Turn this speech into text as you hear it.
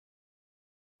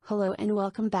Hello and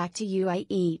welcome back to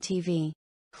UAE TV.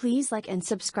 Please like and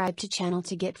subscribe to channel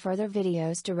to get further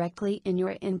videos directly in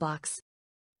your inbox.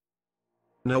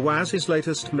 Nawaz's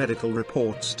latest medical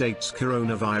report states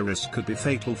coronavirus could be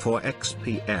fatal for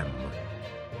ex-PM.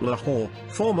 Lahore,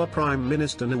 former Prime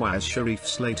Minister Nawaz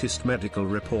Sharif's latest medical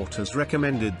report has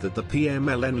recommended that the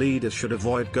PML-N leader should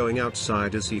avoid going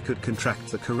outside as he could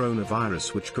contract the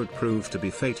coronavirus, which could prove to be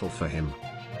fatal for him.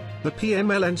 The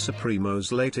PML-N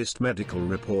Supremo's latest medical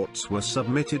reports were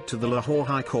submitted to the Lahore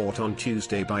High Court on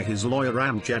Tuesday by his lawyer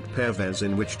Amjad Pervez,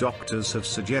 in which doctors have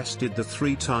suggested the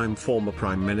three-time former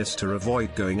Prime Minister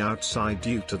avoid going outside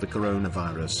due to the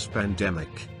coronavirus pandemic.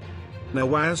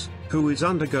 Nawaz, who is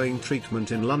undergoing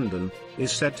treatment in London,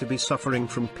 is said to be suffering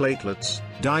from platelets,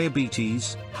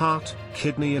 diabetes, heart,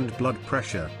 kidney and blood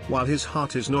pressure, while his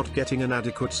heart is not getting an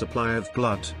adequate supply of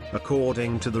blood,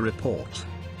 according to the report.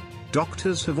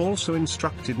 Doctors have also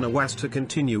instructed Nawaz to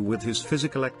continue with his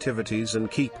physical activities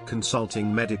and keep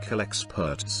consulting medical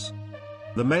experts.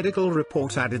 The medical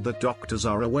report added that doctors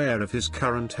are aware of his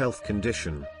current health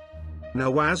condition.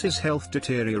 Nawaz's health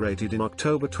deteriorated in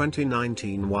October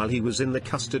 2019 while he was in the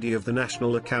custody of the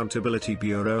National Accountability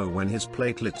Bureau when his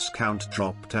platelets count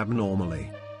dropped abnormally.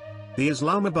 The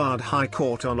Islamabad High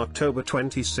Court on October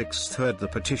 26 heard the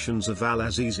petitions of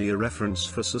Al-Azizi, a reference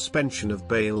for suspension of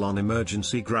bail on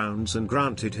emergency grounds, and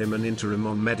granted him an interim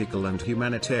on medical and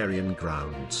humanitarian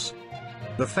grounds.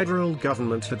 The federal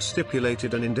government had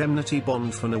stipulated an indemnity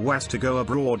bond for Nawaz to go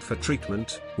abroad for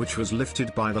treatment, which was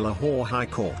lifted by the Lahore High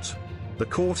Court. The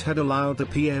court had allowed the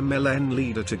PML-N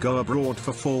leader to go abroad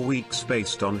for 4 weeks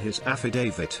based on his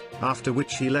affidavit, after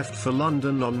which he left for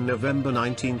London on November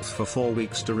 19 for 4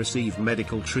 weeks to receive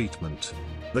medical treatment.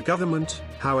 The government,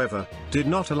 however, did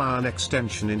not allow an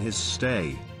extension in his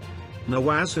stay.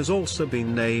 Nawaz has also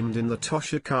been named in the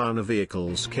Toshikhana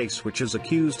Vehicles case, which has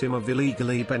accused him of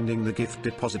illegally bending the gift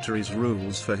depository's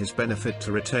rules for his benefit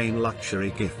to retain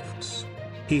luxury gifts.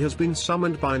 He has been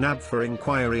summoned by NAB for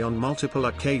inquiry on multiple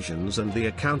occasions, and the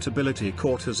Accountability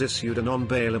Court has issued a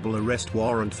non-bailable arrest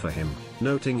warrant for him,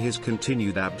 noting his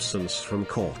continued absence from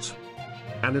court.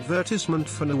 An advertisement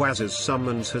for Nawaz's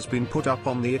summons has been put up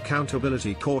on the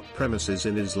Accountability Court premises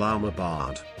in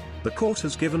Islamabad. The court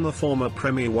has given the former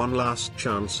Premier one last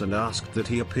chance and asked that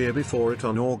he appear before it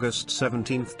on August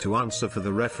 17 to answer for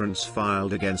the reference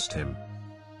filed against him.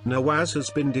 Nawaz has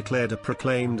been declared a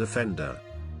proclaimed offender.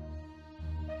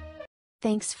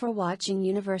 Thanks for watching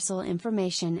Universal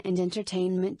Information and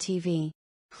Entertainment TV.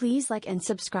 Please like and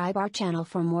subscribe our channel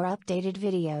for more updated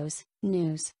videos,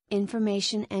 news,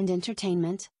 information and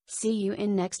entertainment. See you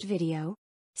in next video.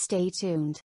 Stay tuned.